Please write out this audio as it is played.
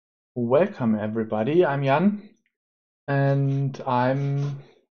Welcome everybody, I'm Jan and I'm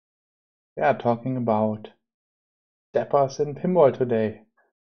talking about steppers in Pinball today,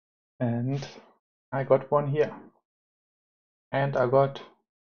 and I got one here and I got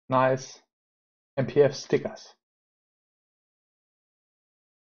nice MPF stickers.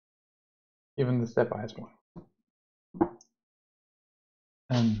 Even the stepper has one.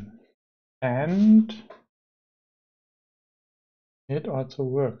 And it also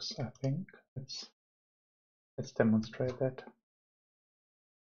works, I think. Let's demonstrate that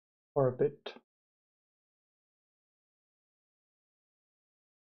for a bit.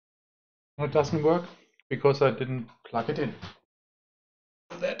 No, it doesn't work because I didn't plug it in.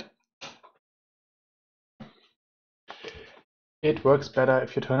 That it works better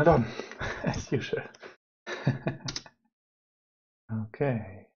if you turn it on, as usual.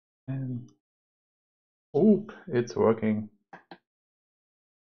 Okay, and oop, it's working.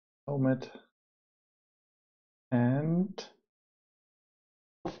 Home it, and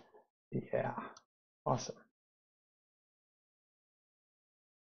yeah, awesome.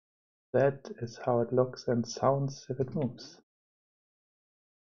 That is how it looks and sounds if it moves.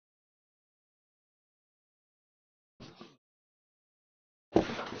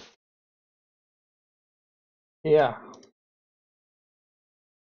 Yeah.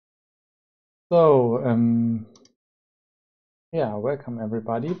 So, yeah, welcome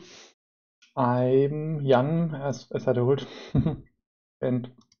everybody. I'm Jan, as I told,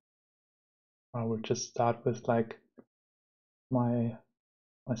 and I will just start with like my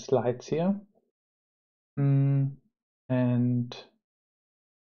slides here, and I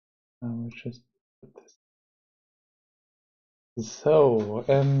will just put this. So,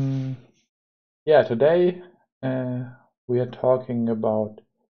 yeah, today we are talking about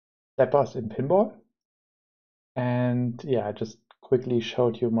steppers in Pinball. And yeah, I just quickly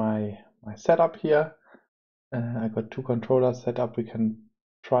showed you my setup here. I got two controllers set up. We can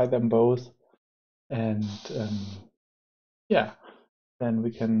try them both, and yeah, then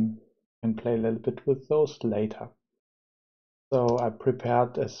we can play a little bit with those later. So I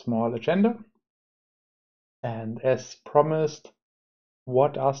prepared a small agenda, and as promised,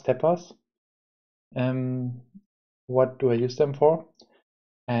 what are steppers? What do I use them for?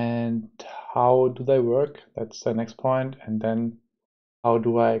 And how do they work? That's the next point. And then how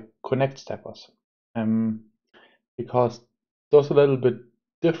do I connect steppers? Because those are a little bit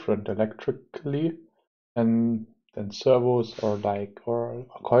different electrically than servos or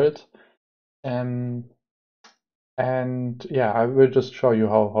coils. And yeah, I will just show you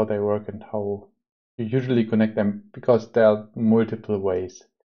how they work and how you usually connect them, because there are multiple ways.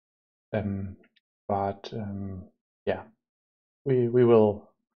 Yeah, we will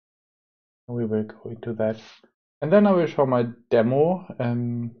go into that. And then I will show my demo. I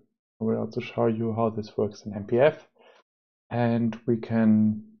will also show you how this works in MPF. And we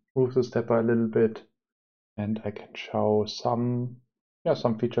can move the stepper a little bit, and I can show some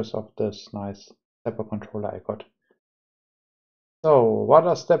features of this nice stepper controller I got. So what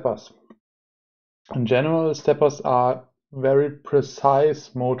are steppers? In general, steppers are very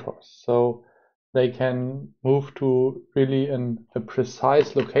precise motors, so they can move to really a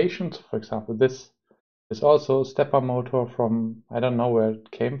precise location. So for example, this is also a stepper motor from, I don't know where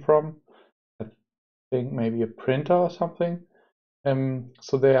it came from. I think maybe a printer or something.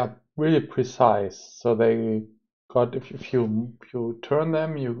 So they are really precise. So they got, if you turn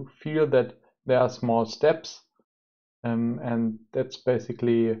them, you feel that there are small steps, and that's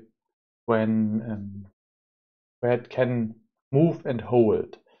basically when where it can move and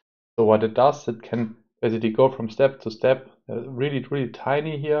hold. So what it does, it can basically go from step to step, really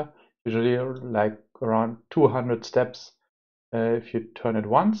tiny here, usually like around 200 steps if you turn it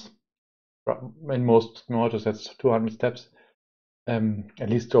once. In most motors, that's 200 steps. At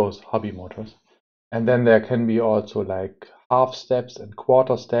least those hobby motors. And then there can be also like half steps and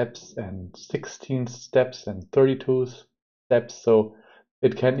quarter steps and 16 steps and 32 steps. So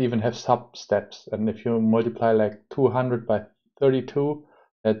it can even have sub steps. And if you multiply like 200 by 32,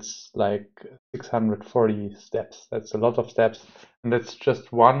 that's like 640 steps. That's a lot of steps. And that's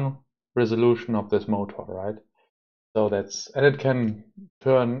just one resolution of this motor, right? So and it can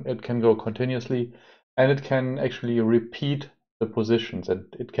turn, it can go continuously, and it can actually repeat the positions,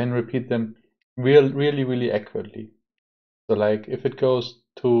 and it can repeat them really accurately. So like if it goes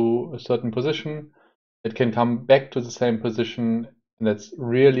to a certain position, it can come back to the same position, and that's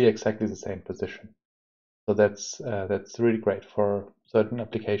really exactly the same position. So that's really great for certain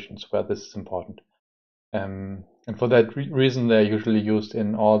applications where this is important. And for that reason, they're usually used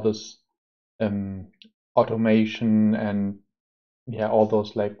in all this automation and yeah, all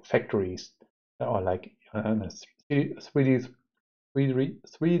those like factories or like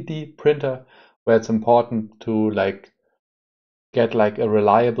 3D printer where it's important to like get like a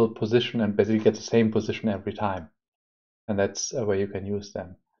reliable position and basically get the same position every time. And that's where you can use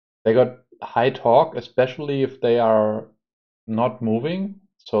them. They got high torque, especially if they are not moving,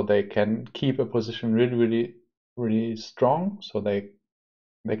 so they can keep a position really strong, so they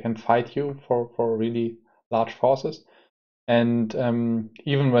can fight you for really large forces. And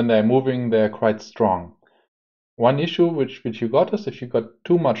even when they're moving, they're quite strong. One issue which you got is if you got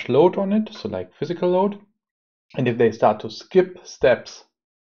too much load on it, so like physical load, and if they start to skip steps,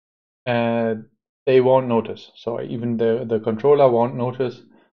 they won't notice. So even the controller won't notice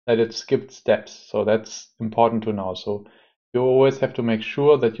that it skipped steps. So that's important to know. So you always have to make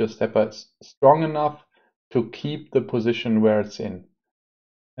sure that your stepper is strong enough to keep the position where it's in.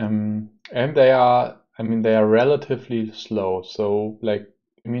 And they are relatively slow. So like,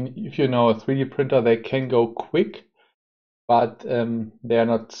 if you know a 3D printer, they can go quick, but they are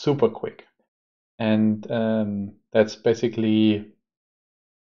not super quick. And that's basically,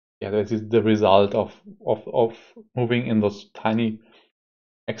 yeah, this is the result of moving in those tiny,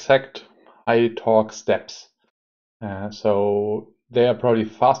 exact high torque steps. So they are probably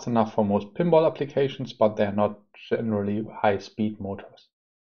fast enough for most pinball applications, but they're not generally high speed motors.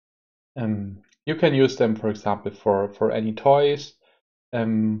 You can use them, for example, for any toys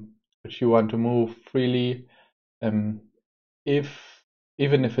which you want to move freely. If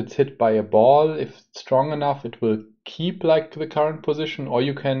even if it's hit by a ball, if it's strong enough, it will keep like the current position, or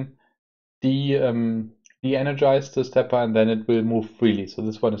you can de-energize the stepper and then it will move freely. So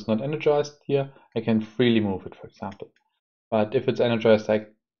this one is not energized here. I can freely move it, for example. But if it's energized, I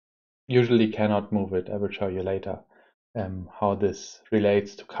usually cannot move it. I will show you later how this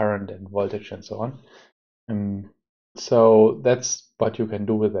relates to current and voltage and so on. So that's what you can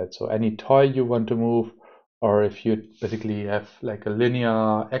do with it. So any toy you want to move, or if you basically have like a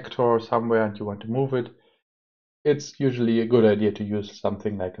linear actor somewhere and you want to move it, it's usually a good idea to use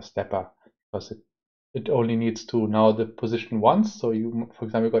something like a stepper, because it only needs to know the position once. So you, for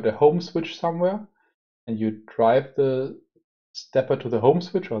example, got a home switch somewhere and you drive the stepper to the home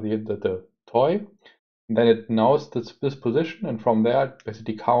switch or the toy, and then it knows this position, and from there it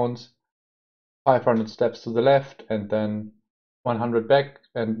basically counts 500 steps to the left and then 100 back,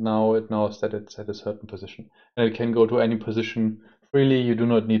 and now it knows that it's at a certain position. And it can go to any position freely. You do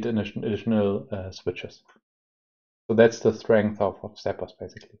not need additional switches. So that's the strength of steppers,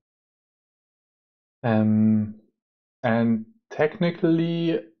 basically. And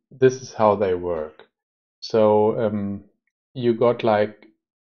technically, this is how they work. So you got like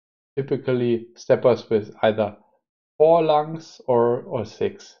typically steppers with either 4 lungs or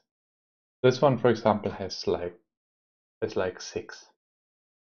 6. This one, for example, has like 6,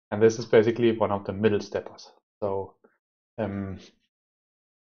 and this is basically one of the middle steppers. So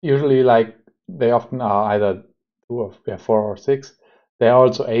usually, like they often are either 4 or 6. There are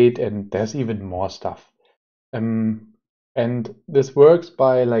also 8, and there's even more stuff. And this works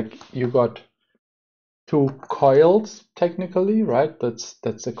by like you got 2 coils technically, right?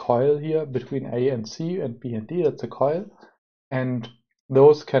 That's a coil here between A and C and B and D. That's a coil, and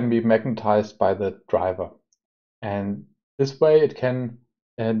those can be magnetized by the driver. And this way it can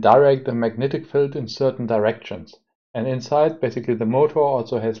direct the magnetic field in certain directions. And inside, basically, the motor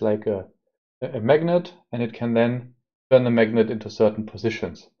also has like a magnet, and it can then turn the magnet into certain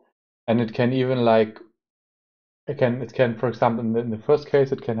positions. And it can even like it can, for example, in the first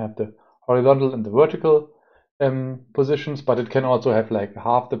case, it can have the horizontal and the vertical positions, but it can also have like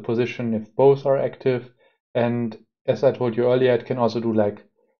half the position if both are active. And as I told you earlier, it can also do like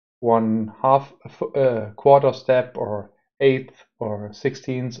 1/2 quarter step or 1/8 or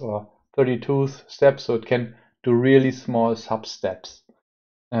 16th or 32th steps, so it can do really small sub steps.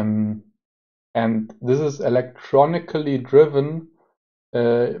 And this is electronically driven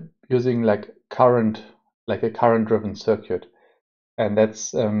using like a current driven circuit. And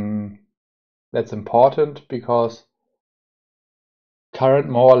that's important because current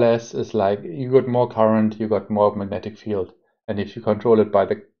more or less is like you got more current, you got more magnetic field. And if you control it by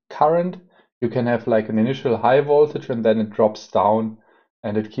the current, you can have like an initial high voltage and then it drops down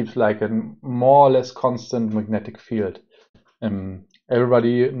and it keeps like a more or less constant magnetic field.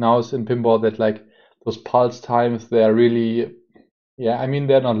 Everybody knows in pinball that like those pulse times, they're really,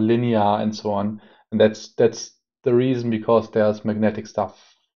 they're not linear and so on. And that's the reason, because there's magnetic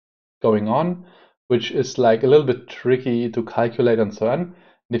stuff going on, which is like a little bit tricky to calculate and so on.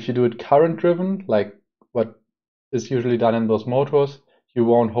 And if you do it current driven, like what is usually done in those motors, you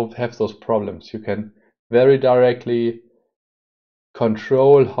won't have those problems. You can very directly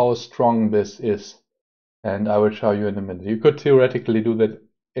control how strong this is. And I will show you in a minute. You could theoretically do that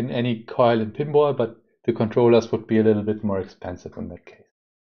in any coil in Pinball, but the controllers would be a little bit more expensive in that case.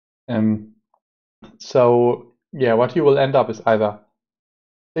 So yeah, what you will end up is either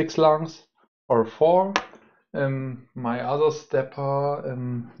 6 lungs or 4. My other stepper,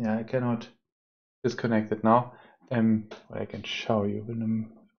 yeah, I cannot disconnect it now. I can show you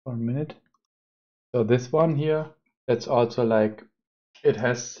for a minute. So this one here, that's also like, it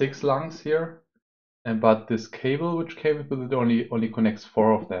has 6 lungs here, but this cable which came with it only connects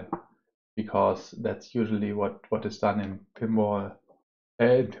 4 of them, because that's usually what is done in Pinball,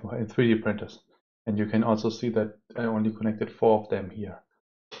 in 3D printers. And you can also see that I only connected 4 of them here.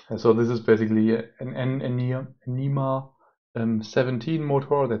 And so this is basically an NEMA 17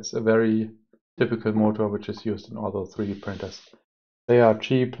 motor. That's a very typical motor which is used in all those 3D printers. They are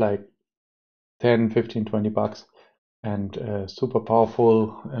cheap, like 10, 15, 20 bucks, and super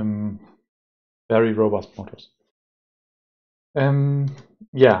powerful, very robust motors.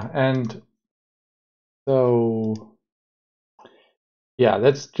 Yeah, and so yeah,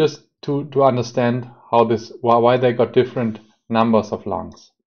 that's just to understand how this, why they got different numbers of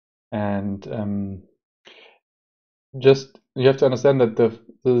lungs. And just you have to understand that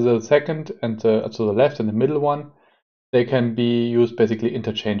the second and the left and the middle one, they can be used basically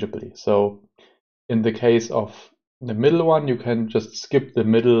interchangeably. So in the case of the middle one, you can just skip the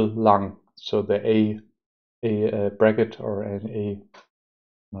middle lung, so the A bracket, or an A,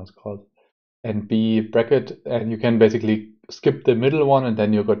 what's called, and B bracket, and you can basically skip the middle one, and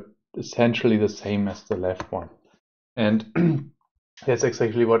then you got essentially the same as the left one. And that's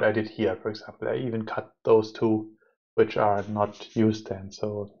exactly what I did here. For example, I even cut those two which are not used then.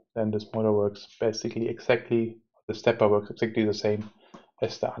 So then this motor works basically exactly, the stepper works exactly the same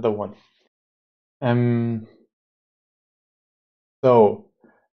as the other one. So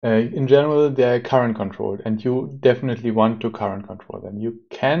in general, they're current controlled, and you definitely want to current control them. You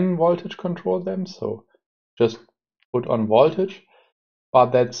can voltage control them, so just put on voltage,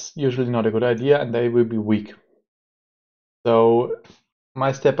 but that's usually not a good idea, and they will be weak. So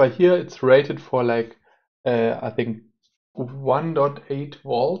my stepper here, it's rated for like, I think 1.8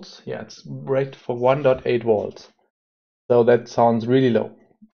 volts. Yeah, it's rated for 1.8 volts. So that sounds really low.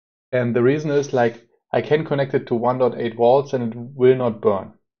 And the reason is, like, I can connect it to 1.8 volts and it will not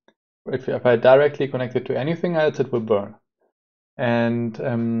burn. If I directly connect it to anything else, it will burn. And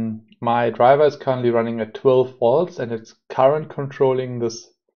my driver is currently running at 12 volts, and it's current controlling this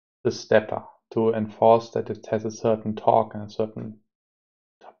stepper to enforce that it has a certain torque and a certain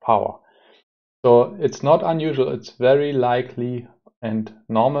power. So it's not unusual, it's very likely and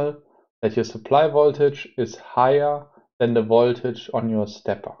normal that your supply voltage is higher than the voltage on your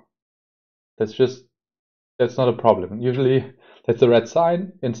stepper. That's not a problem. Usually that's a red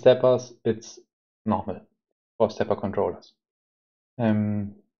sign. In steppers, it's normal for stepper controllers.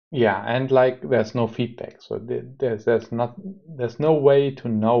 Yeah, and like there's no feedback, so there's no way to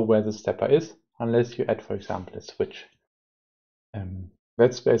know where the stepper is unless you add, for example, a switch.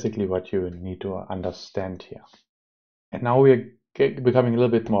 That's basically what you need to understand here. And now we're becoming a little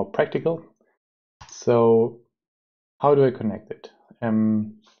bit more practical. So how do I connect it?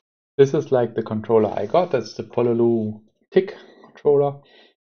 This is like the controller I got. That's the Pololu TIC controller.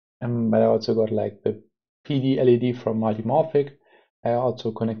 But I also got like the PD LED from Multimorphic. I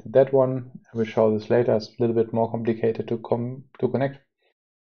also connected that one. I will show this later. It's a little bit more complicated to connect.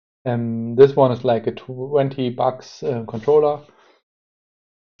 This one is like a 20 bucks controller.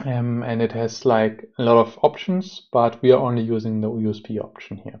 And it has like a lot of options, but we are only using the USB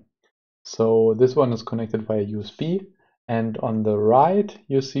option here. So this one is connected via USB, and on the right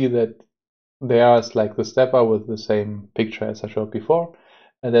you see that there's like the stepper with the same picture as I showed before,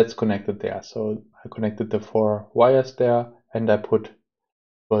 and that's connected there. So I connected the 4 wires there, and I put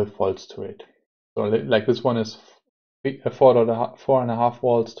 12 volts to it. So like this one is 4.5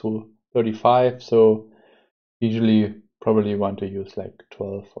 volts to 35, so usually probably want to use like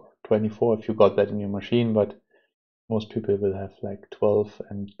 12 or 24 if you got that in your machine, but most people will have like 12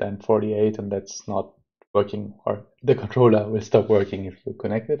 and then 48, and that's not working, or the controller will stop working if you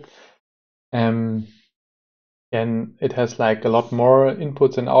connect it. And it has like a lot more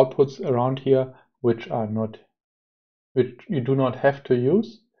inputs and outputs around here, which you do not have to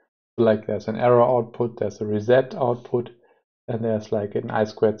use. Like there's an error output, there's a reset output, and there's like an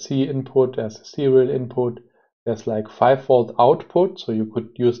I2C input, there's a serial input, there's like 5-volt output, so you could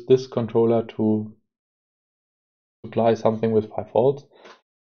use this controller to supply something with 5 volts.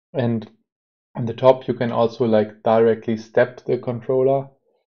 And on the top you can also like directly step the controller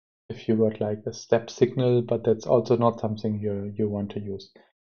if you got like a step signal, but that's also not something you want to use.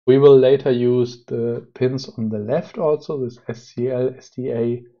 We will later use the pins on the left also, this SCL,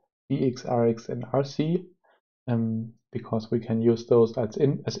 SDA, DX, RX, and RC, because we can use those as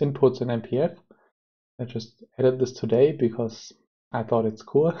inputs in MPF. I just added this today because I thought it's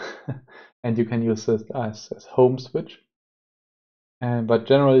cool, and you can use this as home switch. But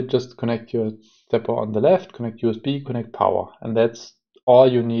generally just connect your stepper on the left, connect USB, connect power, and that's all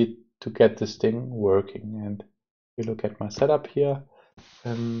you need to get this thing working. And if you look at my setup here,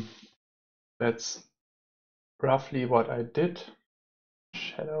 that's roughly what I did.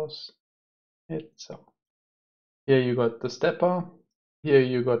 Shadows it. So here you got the stepper, here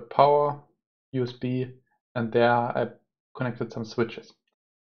you got power, USB, and there I connected some switches,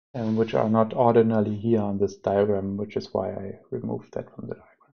 which are not ordinarily here on this diagram, which is why I removed that from the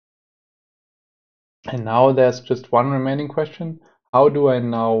diagram. And now there's just one remaining question. How do I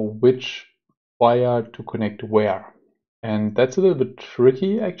know which wire to connect where? And that's a little bit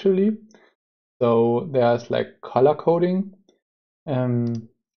tricky actually. So there's like color coding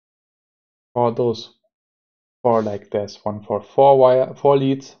for those, for like there's one for 4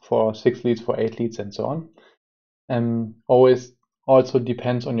 leads, for 6 leads, for 8 leads, and so on. Always also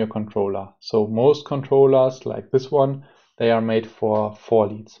depends on your controller. So most controllers like this one, they are made for 4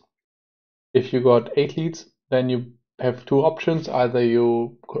 leads. If you got 8 leads, then you have 2 options. Either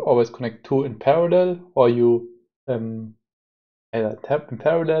you could always connect 2 in parallel, or you either tap in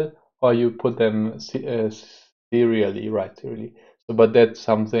parallel, or you put them serially, right? Serially. So, but that's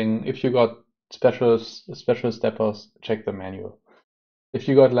something. If you got special steppers, check the manual. If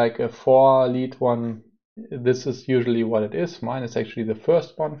you got like a 4 lead one, this is usually what it is. Mine is actually the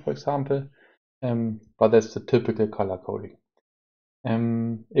first one, for example, but that's the typical color coding.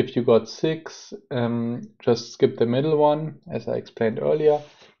 If you got 6, just skip the middle one, as I explained earlier.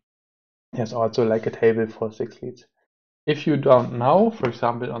 There's also like a table for 6 leads. If you don't know, for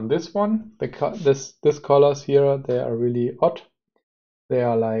example, on this one, this colors here, they are really odd. They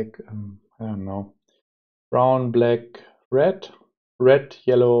are like I don't know, brown, black, red,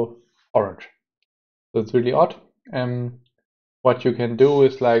 yellow, orange. So it's really odd. What you can do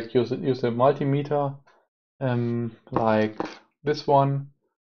is like use a multimeter, like this one,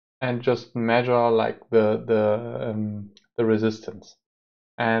 and just measure like the resistance,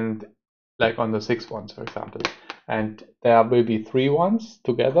 and like on the 6 ones, for example, and there will be 3 ones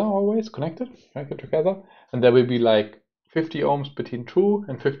together, always connected together, and there will be like 50 ohms between 2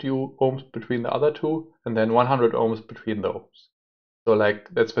 and 50 ohms between the other 2, and then 100 ohms between those. So like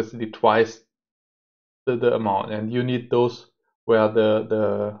that's basically twice the amount, and you need those where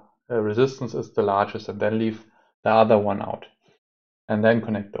the resistance is the largest, and then leave the other one out, and then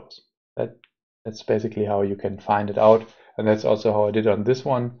connect those. That's basically how you can find it out, and that's also how I did on this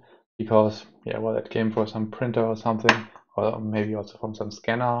one, because yeah, well, it came from some printer or something, or maybe also from some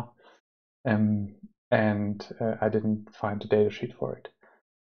scanner, and I didn't find the datasheet for it.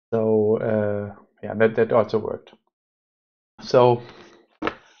 So yeah, that also worked. So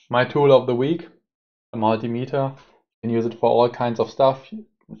my tool of the week, a multimeter. You can use it for all kinds of stuff.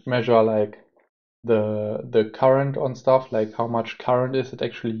 Measure like the current on stuff, like how much current is it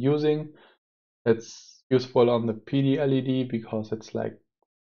actually using. It's useful on the PD LED because it's like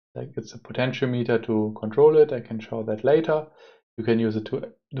it's a potentiometer to control it. I can show that later. You can use it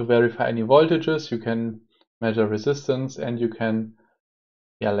to verify any voltages. You can measure resistance, and you can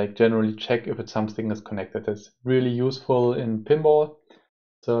like generally check if it's something is connected. It's really useful in pinball.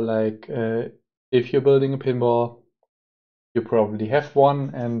 So like if you're building a pinball, you probably have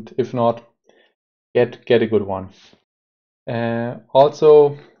one, and if not, get a good one.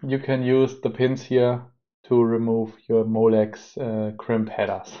 Also, you can use the pins here to remove your Molex crimp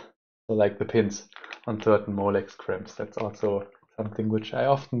headers. So like the pins on certain Molex crimps. That's also something which I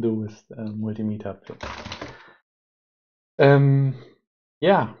often do with multimeter pins.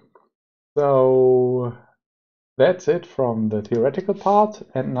 Yeah, so that's it from the theoretical part,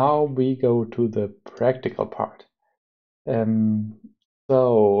 and now we go to the practical part.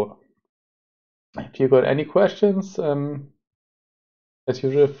 So if you got any questions, as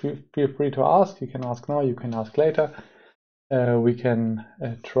usual, feel free to ask. You can ask now, you can ask later. We can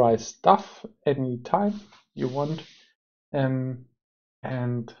try stuff anytime you want. And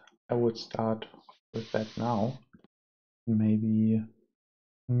I would start with that now. Maybe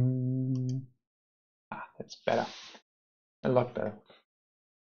that's better. A lot better.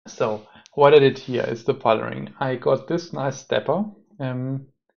 So what I did here is the following. I got this nice stepper,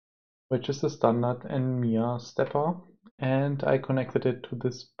 which is the standard NMIA stepper, and I connected it to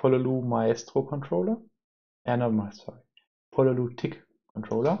this Pololu Maestro controller. Not Maestro, sorry, Pololu TIC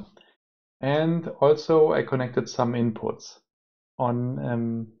controller. And also I connected some inputs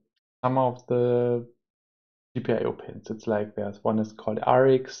on some of the GPIO pins. It's like there's one is called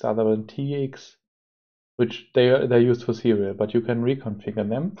RX, the other one TX, which they're used for serial, but you can reconfigure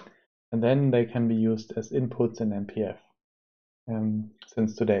them, and then they can be used as inputs in MPF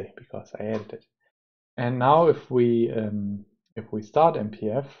since today, because I added it. And now if we start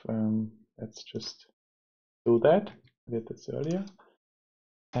MPF, let's just do that. I did this earlier.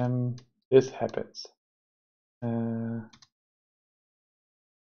 This happens.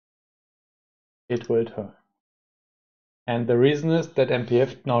 It will turn. And the reason is that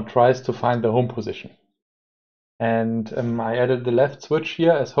MPF now tries to find the home position. And I added the left switch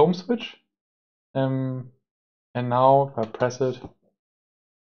here as home switch. And now if I press it,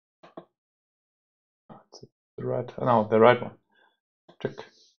 the right one. Check.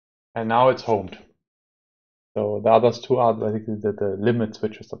 And now it's homed. So the others two are basically the limit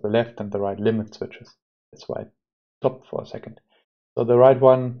switches of the left and the right limit switches. That's why I stopped for a second. So the right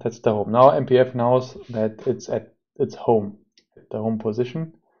one, that's the home. Now MPF knows that it's at its home, at the home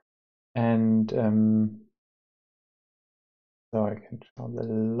position. And so I can show the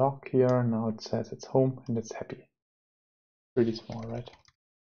lock here. Now it says it's home and it's happy. Really small, right?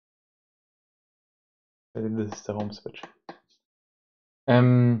 This is the home switch.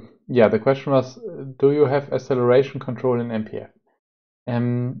 Yeah, the question was, do you have acceleration control in MPF?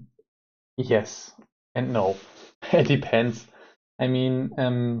 Yes and no. It depends. I mean,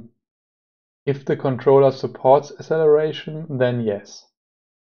 if the controller supports acceleration, then yes.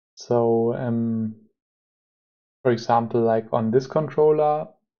 So, for example, like on this controller,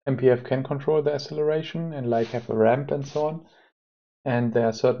 MPF can control the acceleration and like have a ramp and so on. And there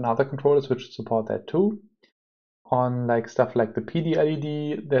are certain other controllers which support that too. On like stuff like the PD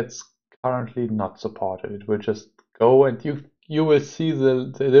LED, that's currently not supported. It will just go, and you will see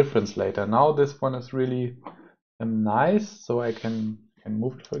the difference later. Now this one is really nice, so I can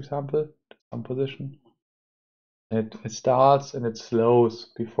move it, for example, to some position. It starts and it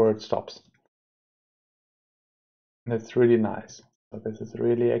slows before it stops. And it's really nice. So this is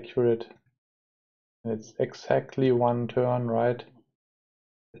really accurate. It's exactly one turn, right?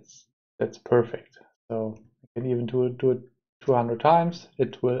 That's perfect. So I can even do it 200 times.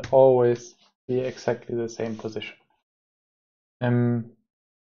 It will always be exactly the same position. And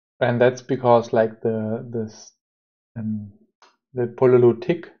that's because like the Pololu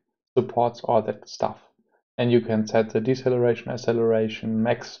tick supports all that stuff. And you can set the deceleration, acceleration,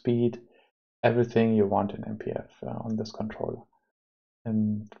 max speed, everything you want in MPF on this controller.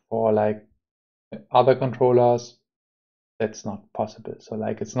 And for like other controllers, that's not possible. So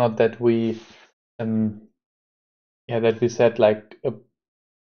like it's not that we set like a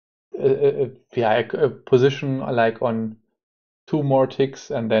position like on 2 more ticks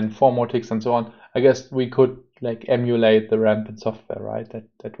and then 4 more ticks and so on. I guess we could like emulate the ramp in software, right?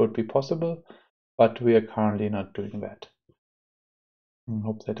 That would be possible, but we are currently not doing that. I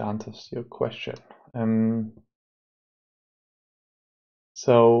hope that answers your question.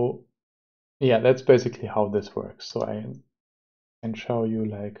 So yeah, that's basically how this works. So I can show you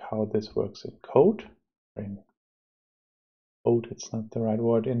like how this works in code. In code, it's not the right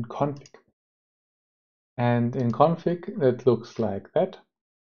word, in config. And in config, it looks like that.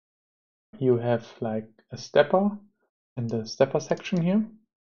 You have like a stepper in the stepper section here.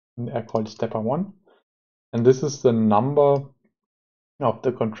 And I call it stepper 1. And this is the number of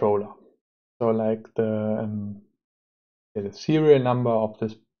the controller. So like the serial number of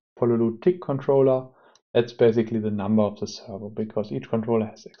this Pololu tick controller, that's basically the number of the servo, because each controller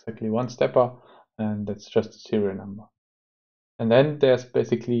has exactly one stepper, and that's just a serial number. And then there's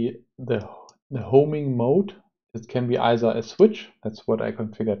basically the homing mode. It can be either a switch, that's what I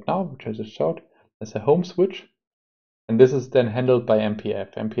configured now, which I just showed, as a home switch. And this is then handled by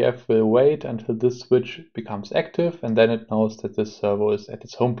MPF. MPF will wait until this switch becomes active, and then it knows that this servo is at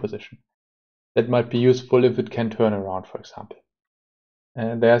its home position. That might be useful if it can turn around, for example.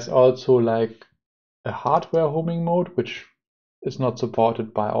 And there's also like a hardware homing mode, which is not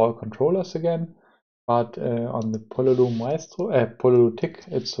supported by all controllers again, but on the Pololu Pololu tick,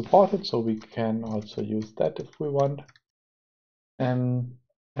 it's supported, so we can also use that if we want. And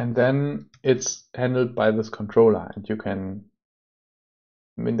then it's handled by this controller, and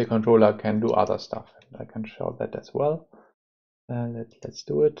the controller can do other stuff. And I can show that as well. Let's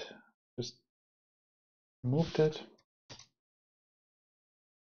do it. Just moved it.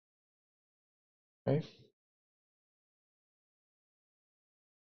 Okay.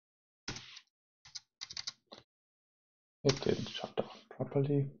 It didn't shut down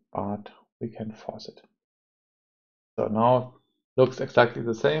properly, but we can force it. So now looks exactly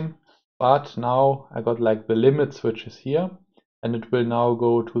the same, but now I got like the limit switches here, and it will now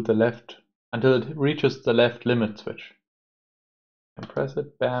go to the left until it reaches the left limit switch. And press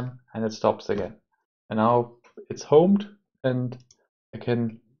it, bam, and it stops again. And now it's homed, and I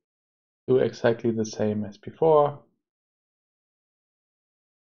can do exactly the same as before.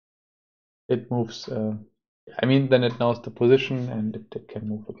 It moves, then it knows the position and it can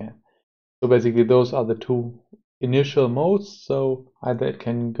move again. So basically those are the two initial modes. So either it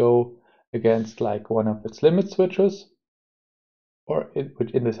can go against like one of its limit switches, or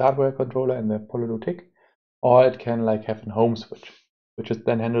in this hardware controller in the Pololu tick, or it can like have a home switch, which is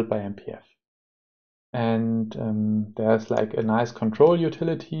then handled by MPF. And there's like a nice control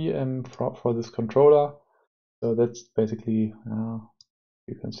utility for this controller. So that's basically,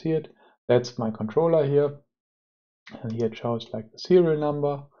 you can see it. That's my controller here. And here it shows like the serial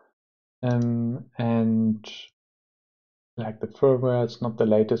number. And like the firmware, it's not the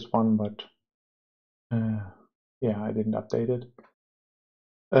latest one, but yeah, I didn't update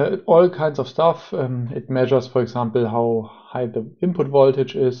it. All kinds of stuff. It measures, for example, how high the input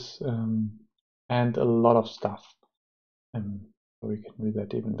voltage is, and a lot of stuff. So we can read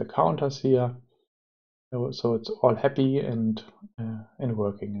that even the counters here. So it's all happy and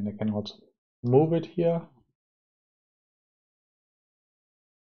working, and I can also move it here.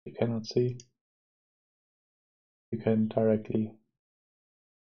 You cannot see. You can directly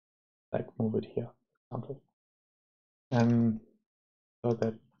like move it here, for example. So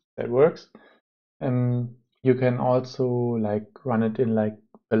that works. You can also like run it in like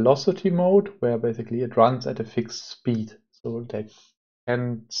velocity mode, where basically it runs at a fixed speed, so like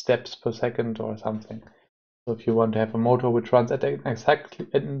 10 steps per second or something. So if you want to have a motor which runs at an exact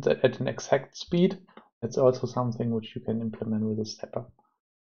speed, that's also something which you can implement with a stepper.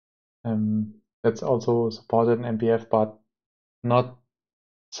 That's also supported in MPF, but not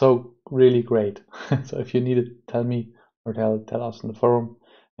so really great. So if you need it, tell me or tell us in the forum,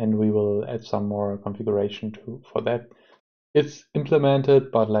 and we will add some more configuration for that. It's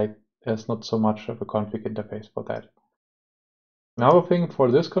implemented, but like there's not so much of a config interface for that. Another thing for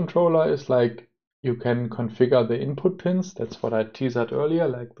this controller is like you can configure the input pins. That's what I teased earlier.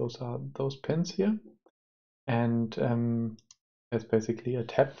 Like those are those pins here, and there's basically a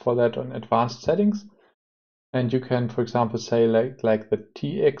tab for that on advanced settings. And you can, for example, say like the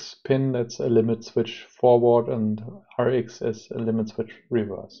TX pin, that's a limit switch forward, and RX is a limit switch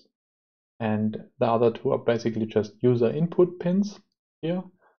reverse. And the other two are basically just user input pins here.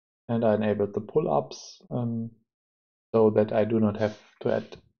 And I enabled the pull-ups so that I do not have to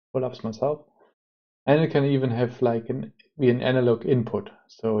add pull-ups myself. And it can even have like be an analog input.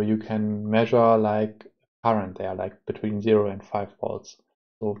 So you can measure like current there, like between 0 and 5 volts.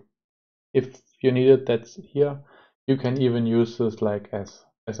 So if you need it, that's here. You can even use this like as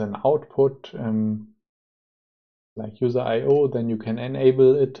an output, like user I/O. Then you can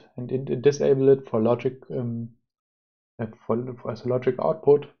enable it and disable it for logic, as a logic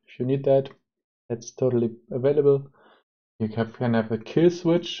output. If you need that, that's totally available. You can have a kill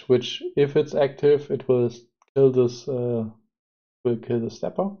switch, which if it's active, it will kill this, will kill the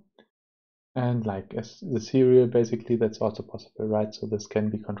stepper. And like as the serial, basically that's also possible, right? So this can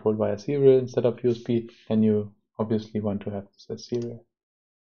be controlled via serial instead of USB, and you obviously want to have this as serial.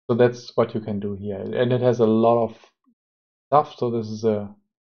 So that's what you can do here, and it has a lot of stuff. So this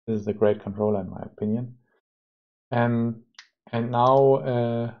is a great controller in my opinion. And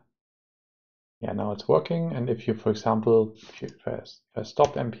now, yeah, now it's working. And if you, for example, if I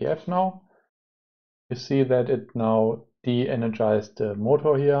stop MPF now, you see that it now de-energized the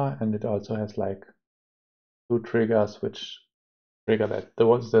motor here, and it also has like 2 triggers which trigger that. There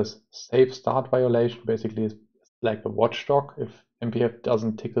was this safe start violation, basically is like a watchdog. If MPF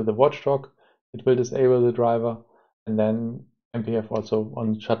doesn't tickle the watchdog, it will disable the driver, and then MPF also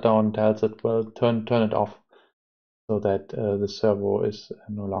on shutdown tells it, well, turn it off, so that the servo is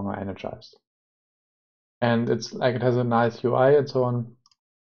no longer energized. And it's like it has a nice UI and so on,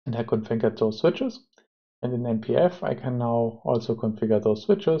 and I configured those switches. And in MPF, I can now also configure those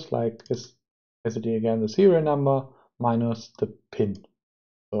switches, like is basically again the serial number minus the pin.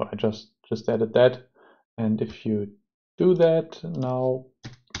 So I just added that, and if you do that, now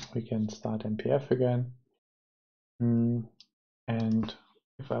we can start MPF again. And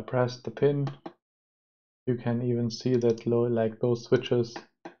if I press the pin, you can even see that like those switches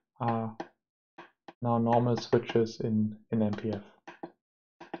are now normal switches in MPF,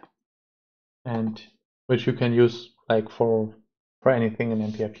 and which you can use like for anything in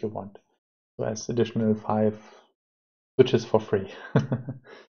MPF you want. So as additional 5 switches for free.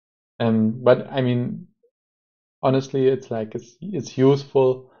 But I mean, honestly, it's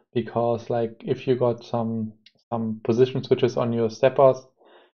useful because like if you got some position switches on your steppers,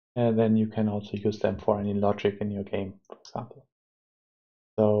 then you can also use them for any logic in your game, for example.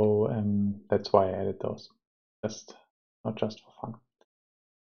 So that's why I added those, not just for fun.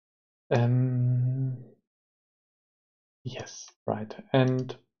 Yes, right.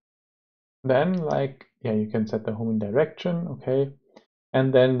 And then like, yeah, you can set the homing direction, okay.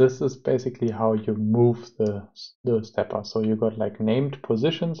 And then this is basically how you move the stepper. So you got like named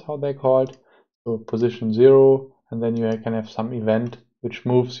positions, how they're called. So position 0, and then you can have some event which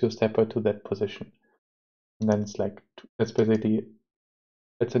moves your stepper to that position. And then it's like, that's basically,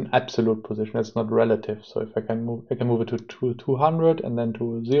 it's an absolute position. It's not relative. So if I can move it to 200 and then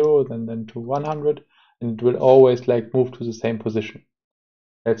to 0, then to 100, and it will always like move to the same position.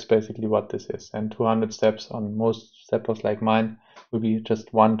 That's basically what this is. And 200 steps on most steppers like mine will be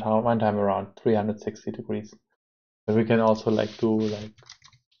just one time around 360 degrees. But we can also like do like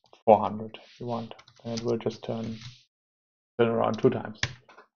 400 if you want, and it will just turn around 2 times.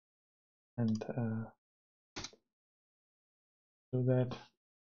 And do that.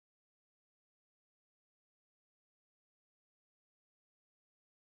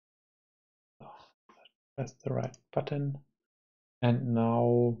 Press the right button, and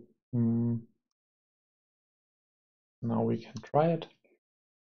now now we can try it.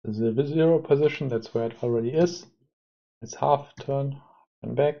 The 0 position, that's where it already is. It's half turn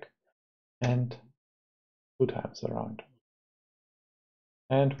and back, and 2 times around.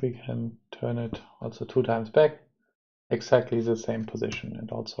 And we can turn it also 2 times back, exactly the same position,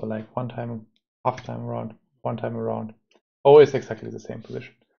 and also like 1 time, half time around, 1 time around, always exactly the same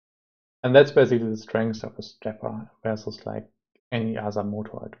position. And that's basically the strength of a stepper versus like any other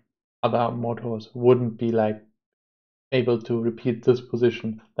motor. Other motors wouldn't be like able to repeat this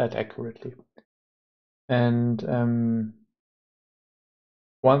position that accurately. And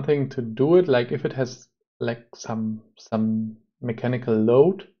one thing to do it, like if it has like some mechanical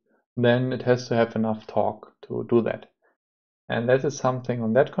load, then it has to have enough torque to do that. And that is something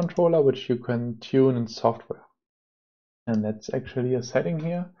on that controller which you can tune in software. And that's actually a setting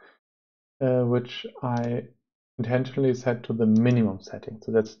here, which I intentionally set to the minimum setting.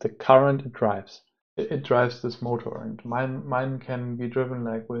 So that's the current it drives. It drives this motor, and mine can be driven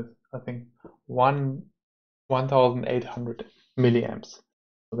like with, I think, 1,800 milliamps.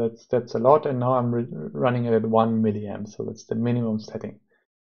 So that's a lot, and now I'm running it at 1 milliamp. So that's the minimum setting,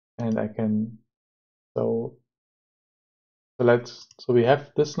 and I can so we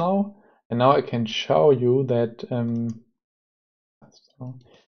have this now, and now I can show you that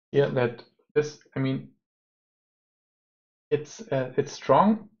that this, I mean, it's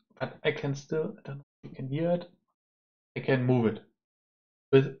strong, but I can still, I don't know if you can hear it, I can move it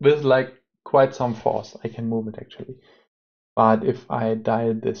with like quite some force. I can move it actually. But if I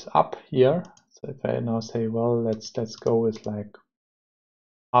dial this up here, so if I now say, well, let's go with like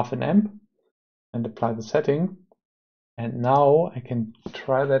half an amp and apply the setting, and now I can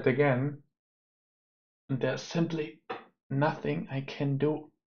try that again, and there's simply nothing I can do,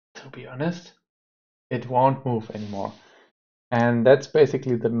 to be honest. It won't move anymore. And that's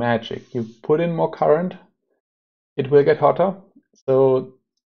basically the magic. You put in more current, it will get hotter. So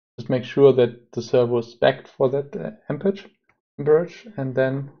just make sure that the servo is backed for that amperage, and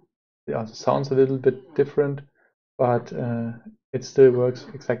then the sound's a little bit different, but it still works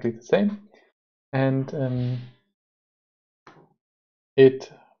exactly the same. And it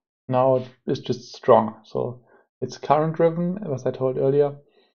now is just stronger. So it's current driven, as I told earlier.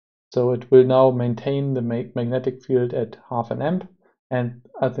 So it will now maintain the magnetic field at half an amp. And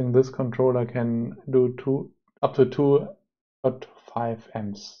I think this controller can do up to 2.5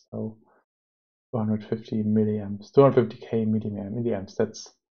 amps. So 250 milliamps, 250k milliamps.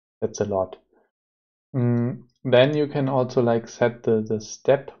 That's a lot. Then you can also like set the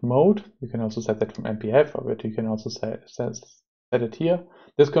step mode. You can also set that from MPF, but you can also set it here.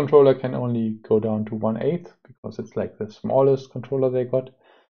 This controller can only go down to 1/8 because it's like the smallest controller they got.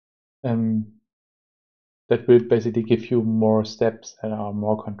 That will basically give you more steps and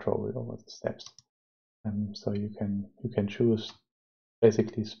more control over the steps. So you can choose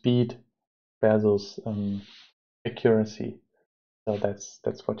basically speed versus accuracy. So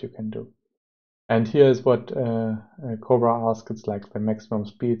that's what you can do. And here is what Cobra asks. It's like the maximum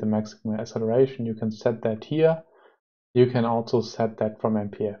speed, the maximum acceleration. You can set that here. You can also set that from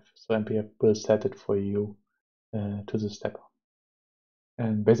MPF. So MPF will set it for you to the stepper.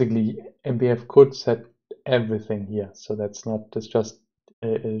 And basically MPF could set everything here. So that's just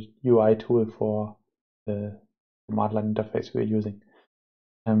a UI tool for the command line interface we're using.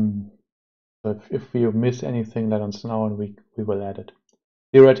 So if we miss anything, let us know and we will add it.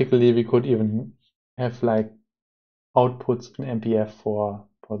 Theoretically, we could even have like outputs in MPF for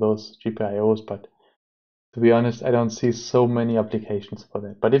those GPIOs, but to be honest, I don't see so many applications for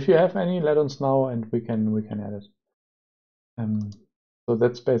that. But if you have any, let us know and we can add it. So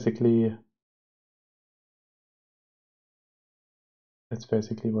that's basically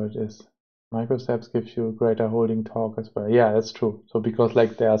what it is. Microsteps gives you greater holding torque as well. Yeah, that's true. So because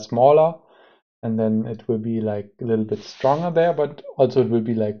like they are smaller, and then it will be like a little bit stronger there, but also it will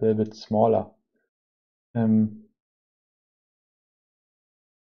be like a little bit smaller.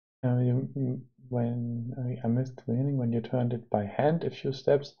 When I missed the beginning, when you turned it by hand a few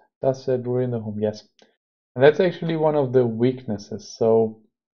steps, does that ruin the home? Yes. And that's actually one of the weaknesses. So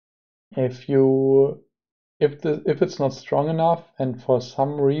if it's not strong enough and for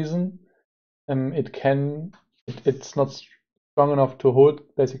some reason it's not strong enough to hold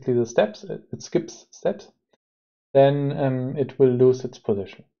basically the steps, it skips steps, then it will lose its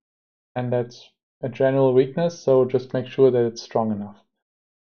position. And that's a general weakness, so just make sure that it's strong enough.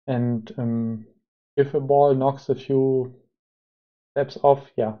 And if a ball knocks a few steps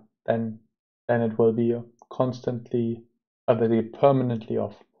off, yeah, then it will be constantly, permanently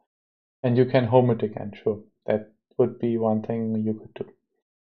off. And you can home it again, sure. That would be one thing you could do.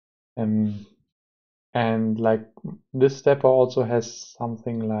 And like this stepper also has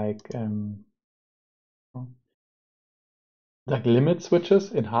something like limit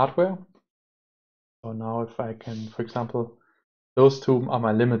switches in hardware. So now if I can, for example, those two are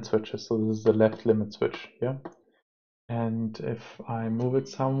my limit switches. So this is the left limit switch here. And if I move it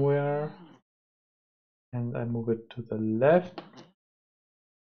somewhere and I move it to the left,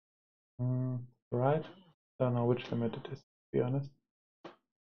 right, I don't know which limit it is, to be honest.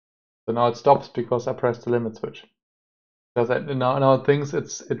 So now it stops because I pressed the limit switch. Because now it thinks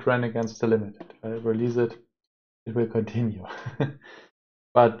it ran against the limit. If I release it, it will continue.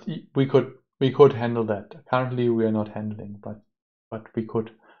 But we could handle that. Currently we are not handling, but we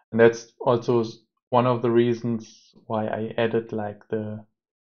could. And that's also one of the reasons why I added like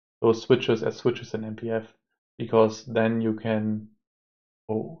those switches as switches in MPF, because then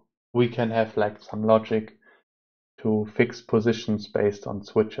we can have like some logic to fix positions based on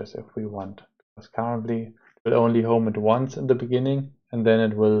switches if we want. Because currently it will only home it once in the beginning, and then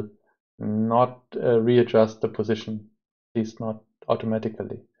it will not readjust the position, at least not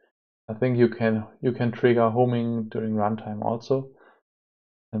automatically. I think you can trigger homing during runtime also,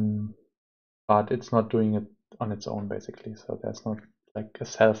 but it's not doing it on its own basically. So there's not like a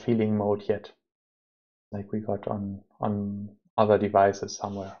self-healing mode yet, like we got on other devices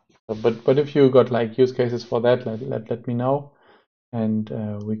somewhere. So, but if you got like use cases for that, let me know, and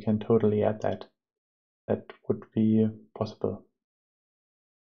we can totally add that. That would be possible.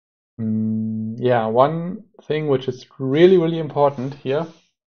 Yeah, one thing which is really important here: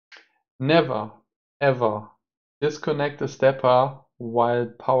 never ever disconnect the stepper while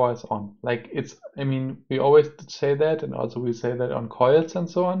power is on. Like we always say that, and also we say that on coils and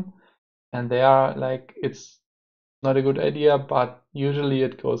so on, and they are like, it's not a good idea, but usually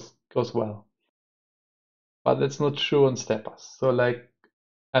it goes well. But it's not true on steppers. So like,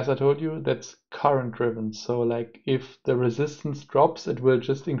 as I told you, that's current driven. So like if the resistance drops, it will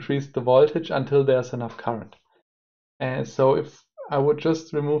just increase the voltage until there's enough current. And so if I would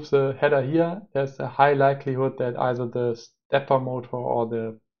just remove the header here, there's a high likelihood that either the stepper motor or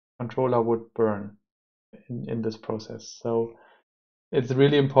the controller would burn in this process. So it's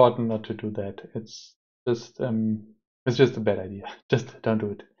really important not to do that. It's just a bad idea. Just don't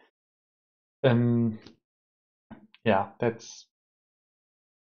do it. Yeah, that's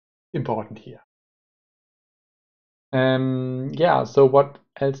important here. Yeah, so what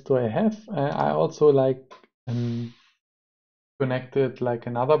else do I have? I also like connected like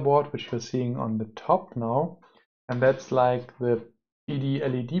another board, which you're seeing on the top now, and that's like the PD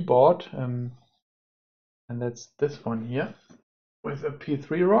LED board, and that's this one here with a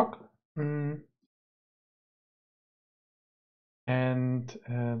P3 rock. And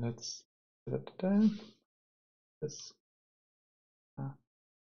let's this.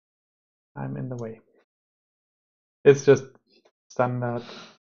 I'm in the way. It's just standard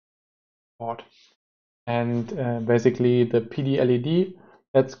board. And basically the PD LED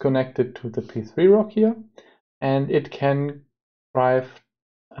that's connected to the P3 rock here, and it can drive,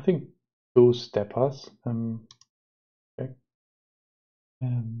 I think, 2 steppers. Okay.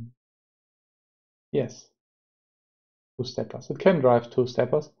 Yes, 2 steppers. It can drive 2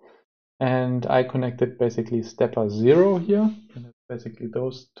 steppers, and I connected basically stepper 0 here, and it's basically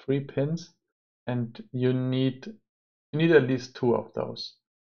those 3 pins, and you need at least 2 of those.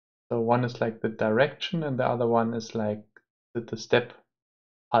 So one is like the direction, and the other one is like the step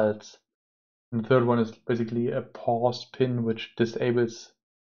pulse. And the third one is basically a pause pin, which disables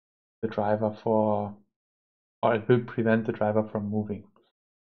the driver or it will prevent the driver from moving.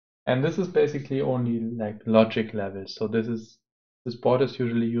 And this is basically only like logic level. So this board is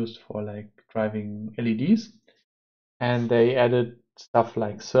usually used for like driving LEDs, and they added stuff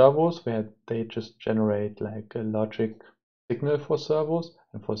like servos where they just generate like a logic signal for servos,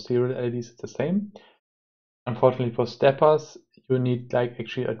 and for serial LEDs it's the same. Unfortunately for steppers, you need like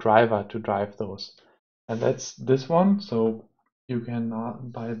actually a driver to drive those, and that's this one. So you can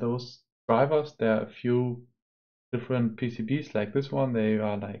buy those drivers. There are a few different PCBs like this one. They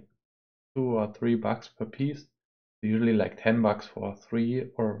are like $2 or $3 per piece. Usually like $10 for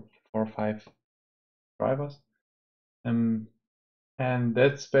 3 or 4 or 5 drivers. And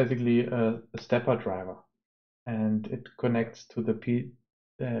that's basically a stepper driver, and it connects to the PD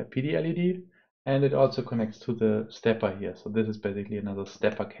LED, and it also connects to the stepper here. So this is basically another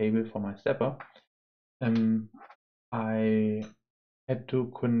stepper cable for my stepper. I had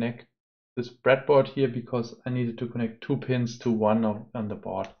to connect this breadboard here because I needed to connect 2 pins to one on the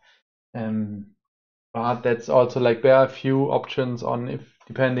board. But that's also like there are a few options on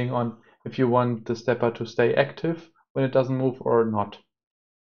depending on if you want the stepper to stay active when it doesn't move or not.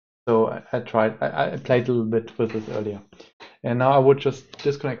 So I played a little bit with this earlier. And now I would just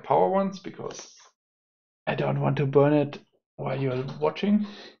disconnect power once because I don't want to burn it while you're watching.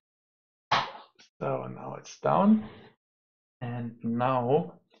 So now it's down. And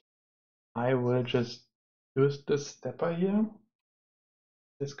now I will just use this stepper here,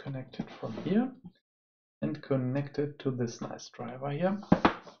 disconnect it from here, and connect it to this nice driver here.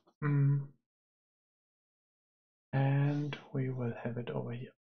 And we will have it over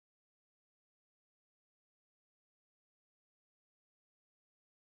here.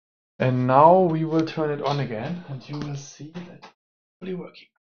 And now we will turn it on again, and you will see that it's fully working.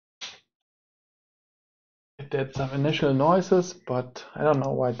 It did some initial noises, but I don't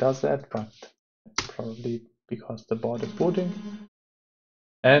know why it does that, but it's probably because the board is booting.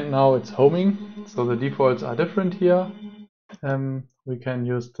 And now it's homing, so the defaults are different here. We can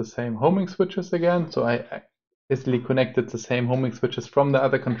use the same homing switches again. So I basically connected the same homing switches from the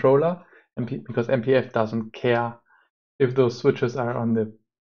other controller, because MPF doesn't care if those switches are on the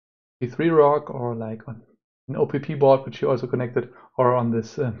P3 rock or like on an OPP board, which you also connected, or on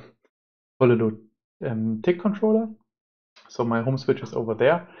this Pololu TIC controller. So my home switch is over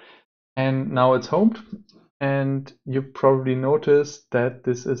there, and now it's homed, and you probably noticed that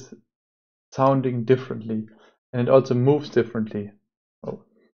this is sounding differently, and it also moves differently. Oh,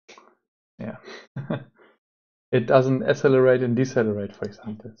 yeah. It doesn't accelerate and decelerate, for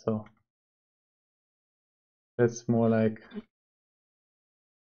example. So that's more like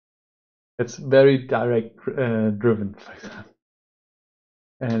it's very direct driven, for example.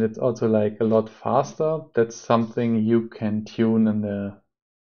 And it's also like a lot faster. That's something you can tune in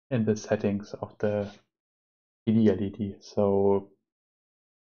the settings of the PD LED. So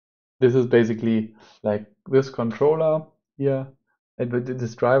this is basically like this controller here, and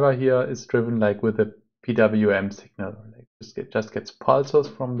this driver here is driven like with a PWM signal. Like just gets pulses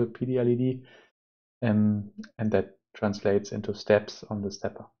from the PD LED, and that translates into steps on the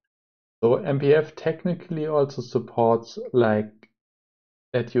stepper. So MPF technically also supports like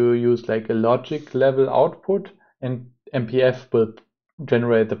that you use like a logic level output, and MPF will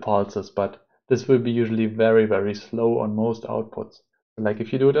generate the pulses, but this will be usually very, very slow on most outputs. Like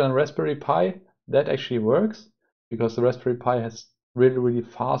if you do it on a Raspberry Pi, that actually works because the Raspberry Pi has really, really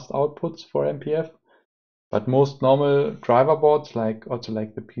fast outputs for MPF. But most normal driver boards, like also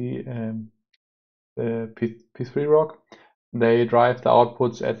like the P3 Rock, they drive the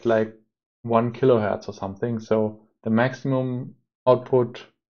outputs at like 1 kilohertz or something. So the maximum output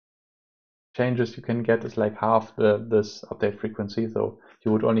changes you can get is like half this update frequency. So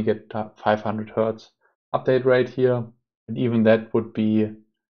you would only get 500 hertz update rate here, and even that would be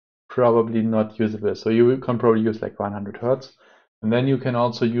probably not usable. So you can probably use like 100 hertz, and then you can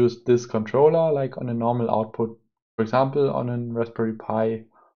also use this controller like on a normal output, for example on a Raspberry Pi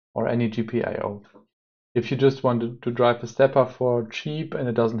or any GPIO. If you just want to drive a stepper for cheap and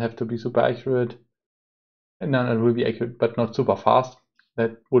it doesn't have to be super accurate, and then it will be accurate but not super fast,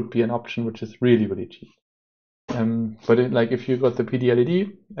 that would be an option which is really, really cheap. But like if you got the PD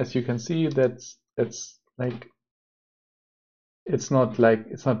LED, as you can see, that's like it's not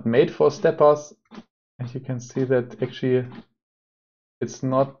made for steppers, and you can see that actually it's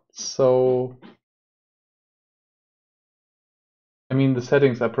not so. I mean, the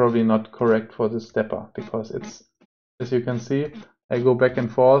settings are probably not correct for the stepper because it's, as you can see, I go back and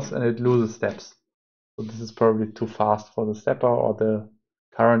forth and it loses steps. So this is probably too fast for the stepper, or the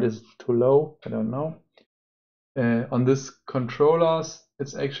current is too low, I don't know. On this controllers,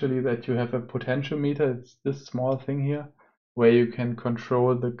 it's actually that you have a potentiometer, it's this small thing here, where you can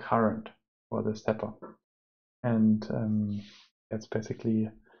control the current for the stepper. And that's basically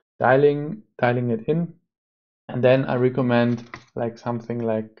dialing it in. And then I recommend like something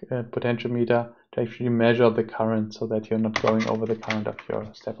like a potentiometer to actually measure the current so that you're not going over the current of your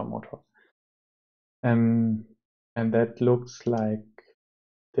stepper motor. And that looks like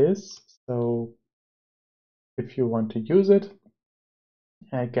this. So if you want to use it,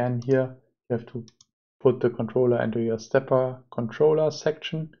 again here you have to put the controller into your stepper controller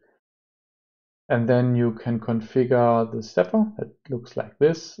section, and then you can configure the stepper. It looks like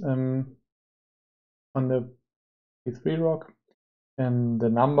this on the P3 rock, and the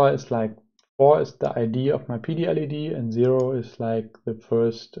number is like 4 is the ID of my PD LED, and 0 is like the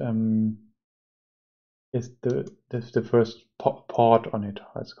first is the first port on it.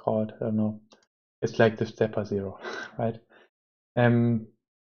 How it's called, I don't know. It's like the stepper 0, right? And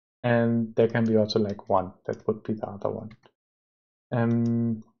there can be also like 1. That would be the other one.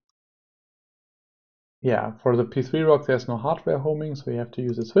 Yeah, for the P3 rock, there's no hardware homing, so you have to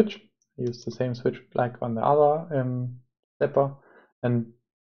use a switch. I use the same switch like on the other stepper, and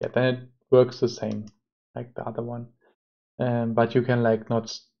yeah, then it works the same like the other one. But you can like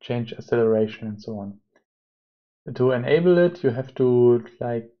not change acceleration and so on. To enable it, you have to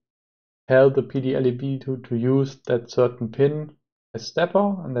like tell the PD LED to use that certain pin as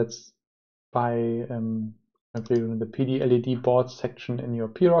stepper, and that's by configuring the PD LED board section in your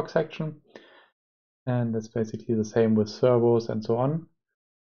P-Rock section. And that's basically the same with servos and so on.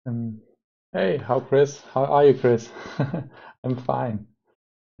 Hey, how are you, Chris? I'm fine.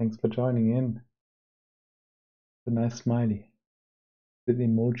 Thanks for joining in. It's a nice smiley. Is it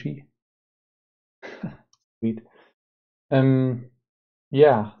emoji? Sweet.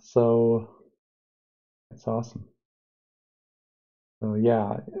 Yeah, so it's awesome. So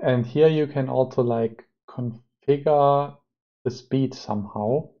yeah, and here you can also like configure the speed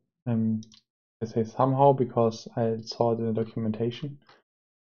somehow. I say somehow because I saw it in the documentation.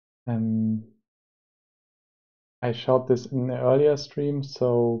 I showed this in the earlier stream,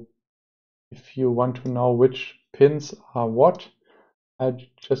 so if you want to know which pins are what, I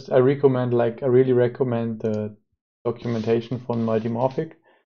really recommend the documentation from Multimorphic.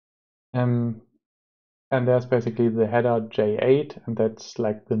 And there's basically the header J8, and that's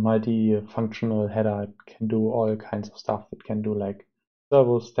like the multi-functional header. It can do all kinds of stuff. It can do like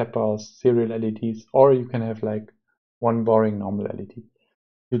servos, steppers, serial LEDs, or you can have like one boring normal LED.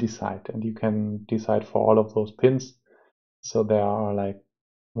 You decide, and you can decide for all of those pins. So there are like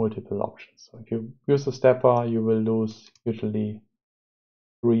multiple options. So if you use a stepper, you will lose usually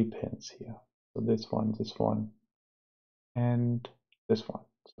 3 pins here. So this one, and this one.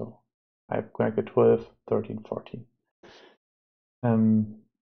 So I have like a 12, 13, 14.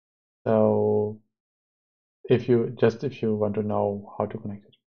 So if you want to know how to connect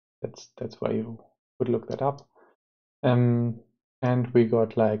it, that's why you would look that up. And we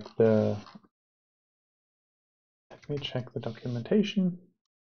got like let me check the documentation.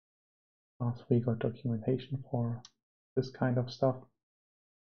 Also, we got documentation for this kind of stuff.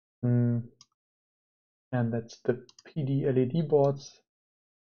 And that's the PD LED boards,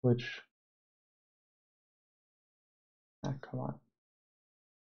 which come on,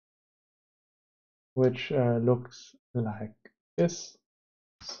 which looks like this.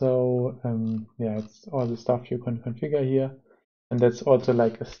 So yeah, it's all the stuff you can configure here, and that's also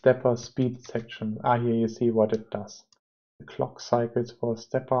like a stepper speed section. Here you see what it does. The clock cycles for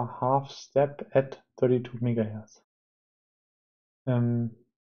stepper half step at 32 megahertz.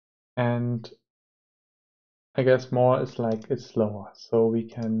 And I guess more is like it's slower. So we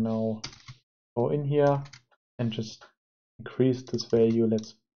can now go in here and just increase this value.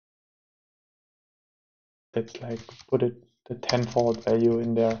 Let's like put it the 10-fold value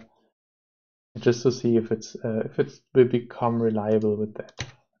in there, just to see if it will become reliable with that.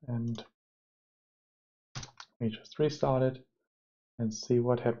 And we just restart it and see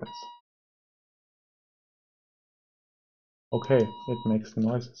what happens. Okay, it makes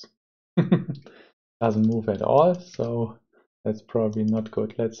noises. Doesn't move at all, so that's probably not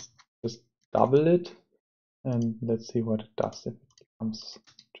good. Let's just double it and let's see what it does. If it becomes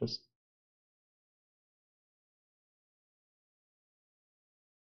just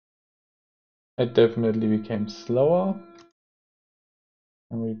it definitely became slower,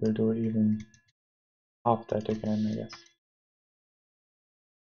 and we will do even half that again, I guess.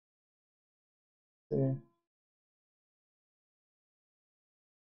 See.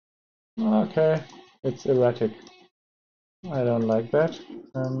 Okay, it's erratic. I don't like that.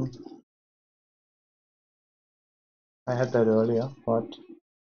 I had that earlier, but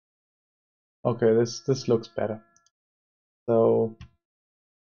okay, this looks better. So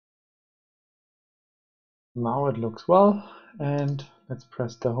now it looks well, and let's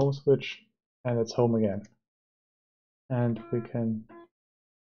press the home switch, and it's home again. And we can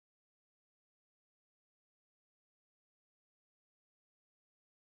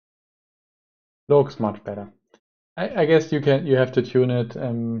looks much better. I guess you have to tune it.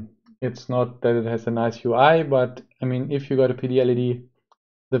 It's not that it has a nice UI, but I mean, if you got a PD LED,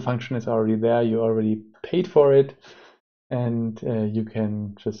 the function is already there. You already paid for it, and you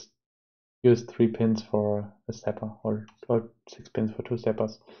can just use 3 pins for a stepper or 6 pins for 2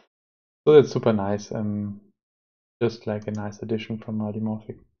 steppers. So that's super nice. Just like a nice addition from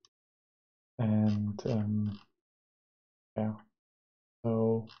Multimorphic. And yeah.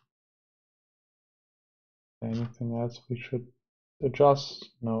 So anything else we should adjust?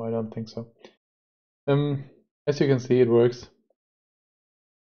 No, I don't think so. As you can see, it works.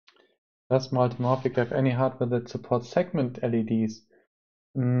 Does Multimorphic have any hardware that supports segment LEDs?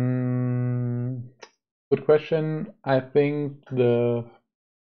 Good question. I think the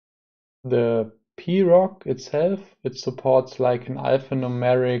P-Rock itself, it supports like an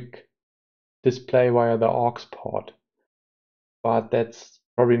alphanumeric display via the aux port, but that's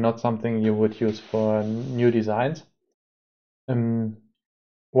probably not something you would use for new designs.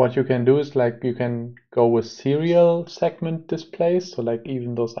 What you can do is like you can go with serial segment displays, so like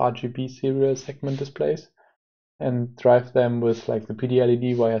even those RGB serial segment displays, and drive them with like the PD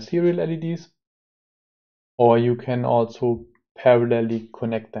LED via serial LEDs, or you can also parallelly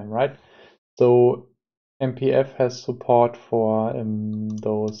connect them, right? So MPF has support for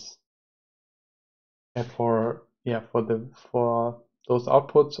those for those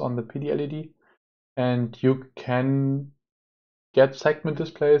outputs on the PD LED, and you can get segment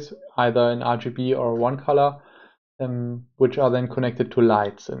displays either in RGB or one color, which are then connected to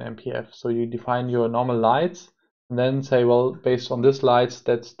lights in MPF. So you define your normal lights and then say, well, based on this lights,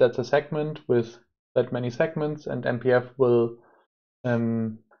 that's a segment with that many segments, and MPF will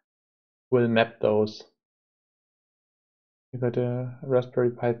map those. You got a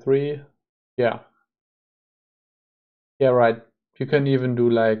Raspberry Pi 3, yeah, right. You can even do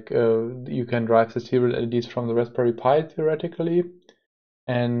like you can drive the serial LEDs from the Raspberry Pi theoretically,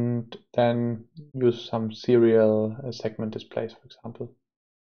 and then use some serial segment displays, for example.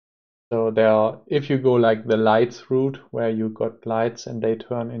 So there are, if you go like the lights route, where you got lights and they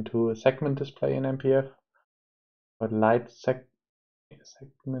turn into a segment display in MPF, but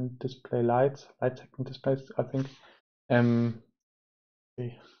segment display light segment displays, I think.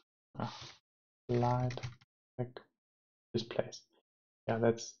 Light displays. Yeah,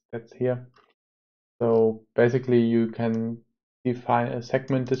 that's here. So basically you can define a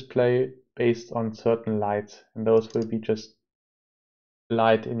segment display based on certain lights, and those will be just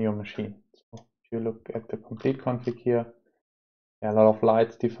light in your machine. So if you look at the complete config here, there are a lot of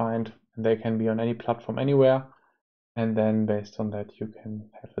lights defined, and they can be on any platform anywhere, and then based on that you can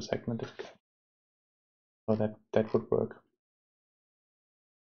have a segment display. So that would work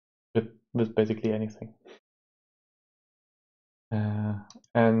with basically anything.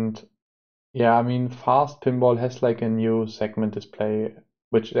 And yeah, I mean, Fast Pinball has like a new segment display,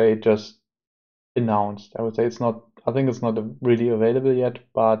 which they just announced. I would say I think it's not really available yet,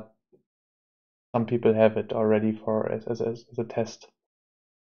 but some people have it already as a test,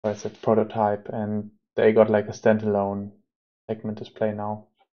 or as a prototype, and they got like a standalone segment display now.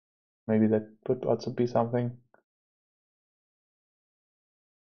 Maybe that would also be something.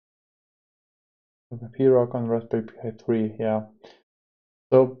 The P-Rock on Raspberry Pi 3, yeah.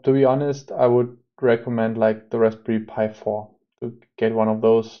 So to be honest, I would recommend like the Raspberry Pi 4 to get one of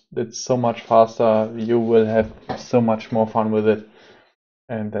those. It's so much faster. You will have so much more fun with it,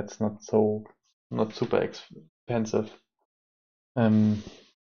 and that's not super expensive.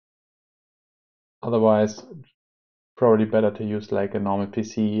 Otherwise, probably better to use like a normal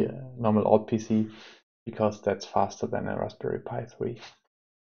PC, normal old PC, because that's faster than a Raspberry Pi 3.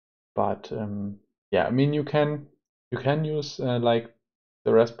 But yeah, I mean, you can use like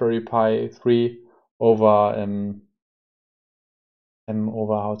the Raspberry Pi 3 over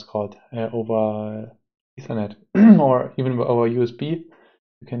over how it's called, over Ethernet or even over USB.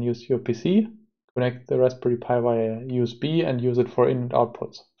 You can use your PC, connect the Raspberry Pi via USB, and use it for in and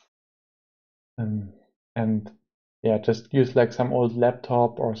outputs. And yeah, just use like some old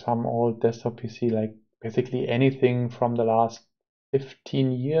laptop or some old desktop PC, like basically anything from the last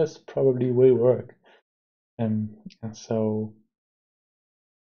 15 years probably will work. And so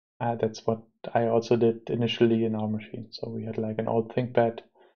That's what I also did initially in our machine. So we had like an old ThinkPad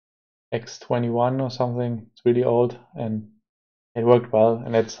X21 or something. It's really old, and it worked well.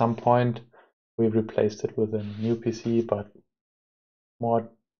 And at some point, we replaced it with a new PC, but more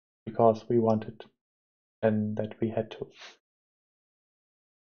because we wanted than that we had to.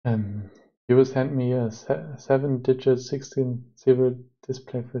 You sent me a 7-digit 16 serial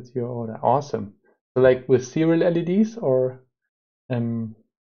display with your order. Awesome. So like with serial LEDs, or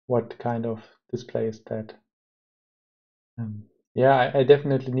what kind of display is that? Yeah, I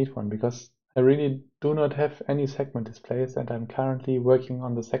definitely need one because I really do not have any segment displays, and I'm currently working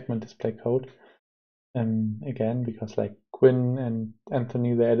on the segment display code. Again, because like Quinn and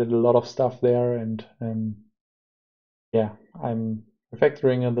Anthony, they added a lot of stuff there, and yeah, I'm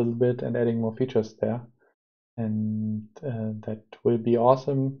refactoring a little bit and adding more features there, and that will be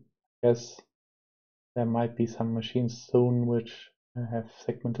awesome. I guess there might be some machines soon which have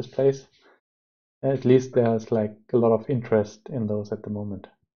segment displays. At least there's like a lot of interest in those at the moment.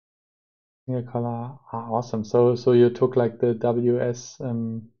 Single color, awesome. So you took like the WS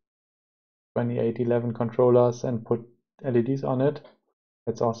 2811 controllers and put LEDs on it.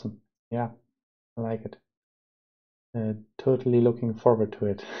 That's awesome. Yeah, I like it. Totally looking forward to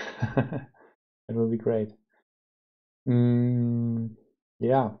it. It will be great.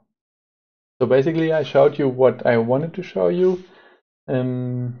 Yeah. So basically, I showed you what I wanted to show you,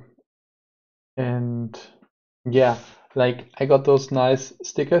 and yeah, like I got those nice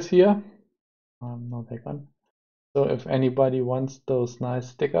stickers here. Not that one. So if anybody wants those nice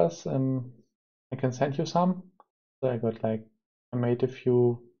stickers, I can send you some. So I got like, I made a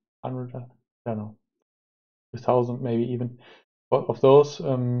few hundred, I don't know, 2,000 maybe even of those.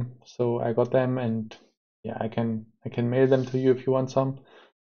 So I got them, and yeah, I can mail them to you if you want some.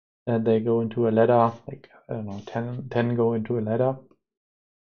 And they go into a letter, like I don't know, 10 go into a letter.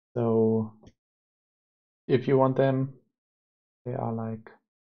 So if you want them, they are like,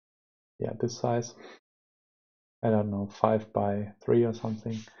 yeah, this size. I don't know, 5 by 3 or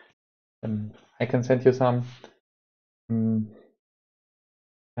something. And I can send you some.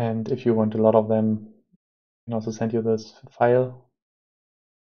 And if you want a lot of them, I can also send you this file.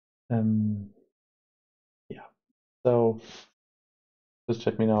 Yeah, so just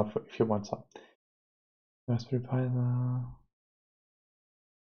let me know if you want some. Raspberry Pi.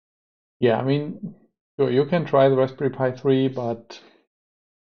 Yeah, I mean, sure, you can try the Raspberry Pi 3, but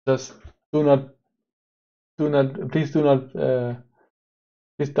just please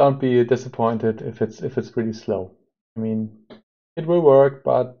don't be disappointed if it's pretty slow. I mean, it will work,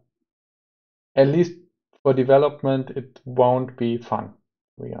 but at least for development, it won't be fun,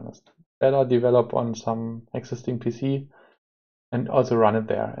 to be honest. Better develop on some existing PC and also run it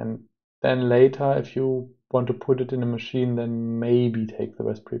there. And then later, if you want to put it in a machine, then maybe take the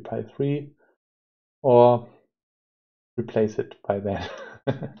Raspberry Pi 3 or replace it by then.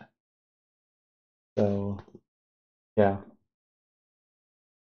 So yeah,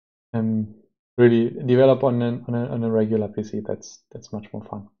 really develop on a regular PC. That's much more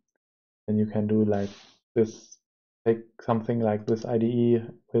fun. Then you can do like this, take something like this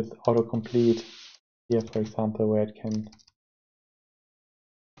IDE with autocomplete here, for example, where it can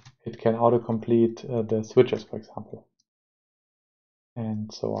autocomplete the switches, for example,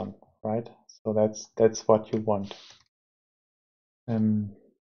 and so on, right? So that's what you want, and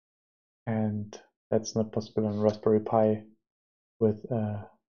that's not possible on Raspberry Pi with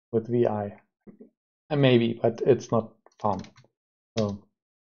VI. Maybe, but it's not fun. So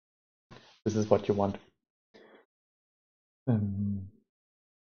this is what you want.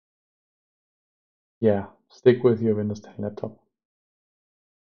 Yeah, stick with your Windows 10 laptop.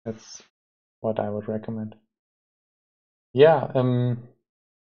 That's what I would recommend. Yeah,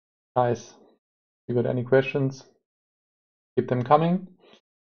 guys, if you got any questions, keep them coming.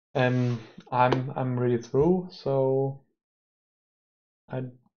 I'm really through, so I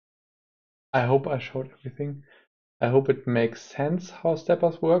hope I showed everything. I hope it makes sense how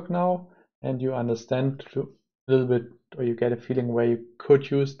steppers work now, and you understand a little bit, or you get a feeling where you could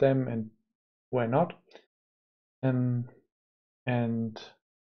use them and where not, and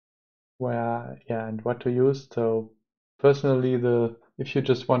where, yeah, and what to use. So personally, if you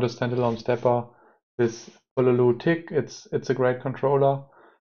just want a standalone stepper with Pololu tick, it's a great controller.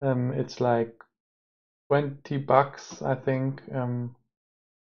 It's like $20, I think.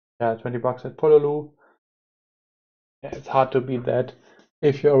 Yeah, $20 at Pololu. Yeah, it's hard to beat that.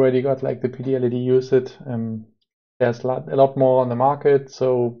 If you already got like the PD LED used, there's a lot more on the market.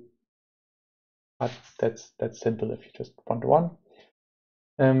 So, but that's simple if you just want one.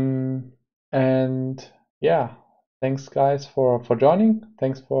 And yeah, thanks guys for joining.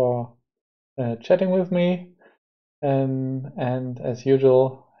 Thanks for chatting with me. And as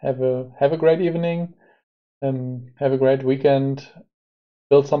usual, have a great evening. Have a great weekend.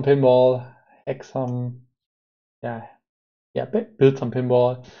 Build some pinball. Hack some. Build some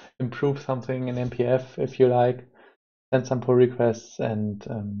pinball. Improve something in MPF if you like. Send some pull requests, and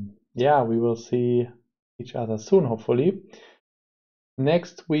we will see each other soon, hopefully.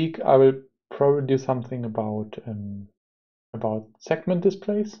 Next week I will probably do something about segment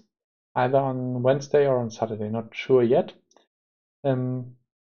displays, either on Wednesday or on Saturday, not sure yet.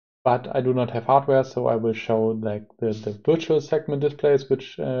 But I do not have hardware, so I will show like the virtual segment displays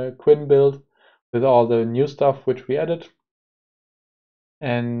which Quinn built with all the new stuff which we added.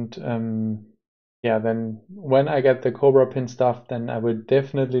 And then when I get the Cobra pin stuff, then I will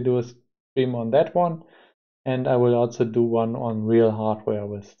definitely do a stream on that one. And I will also do one on real hardware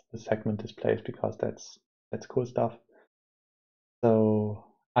with the segment displays, because that's cool stuff. So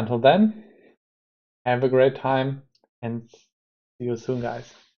until then, have a great time and see you soon,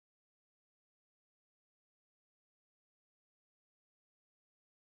 guys.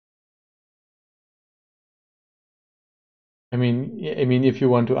 I mean, if you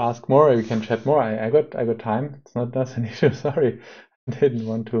want to ask more, we can chat more. I got time. It's not an issue. Sorry, I didn't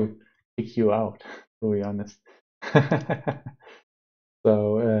want to kick you out, to be honest.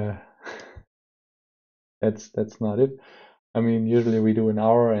 So that's not it. I mean, usually we do an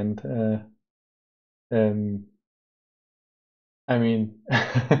hour, and I mean,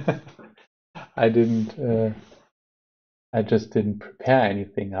 I just didn't prepare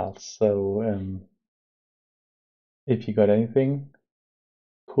anything else. So if you got anything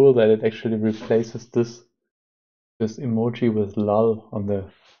cool, that it actually replaces this emoji with lol on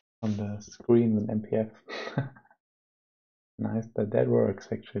the screen in MPF. Nice that works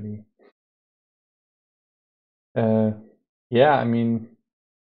actually. Yeah, I mean,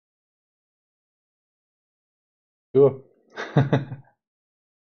 sure.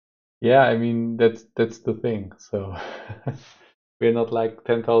 Yeah, I mean, that's the thing. So we're not like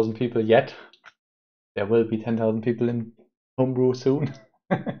 10,000 people yet. There will be 10,000 people in Homebrew soon.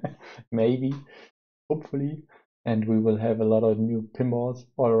 Maybe, hopefully. And we will have a lot of new pinballs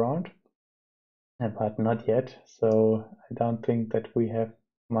all around. But not yet. So I don't think that we have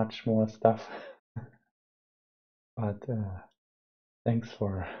much more stuff. But thanks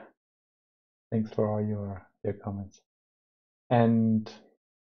for all your comments. And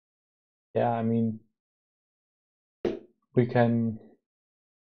yeah, I mean, we can,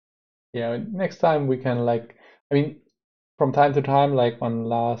 next time we can, like, I mean, from time to time, like on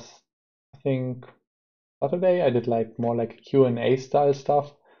last, I think, Saturday, I did like more like Q&A style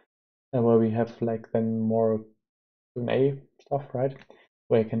stuff, where we have like then more Q&A stuff, right?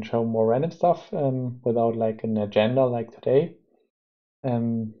 Where I can show more random stuff without like an agenda like today.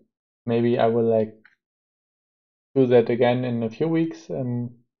 Maybe I will like do that again in a few weeks,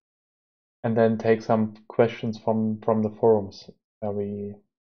 and then take some questions from the forums, where we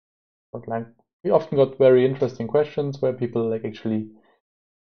often got very interesting questions where people like actually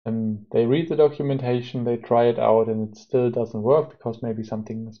they read the documentation, they try it out, and it still doesn't work because maybe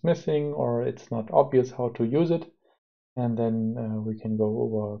something is missing or it's not obvious how to use it. And then we can go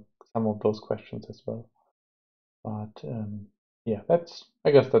over some of those questions as well. But yeah,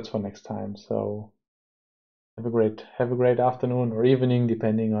 I guess that's for next time. So have a great afternoon or evening,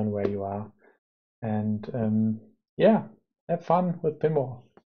 depending on where you are. And yeah, have fun with pinball.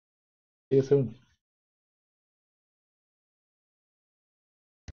 See you soon.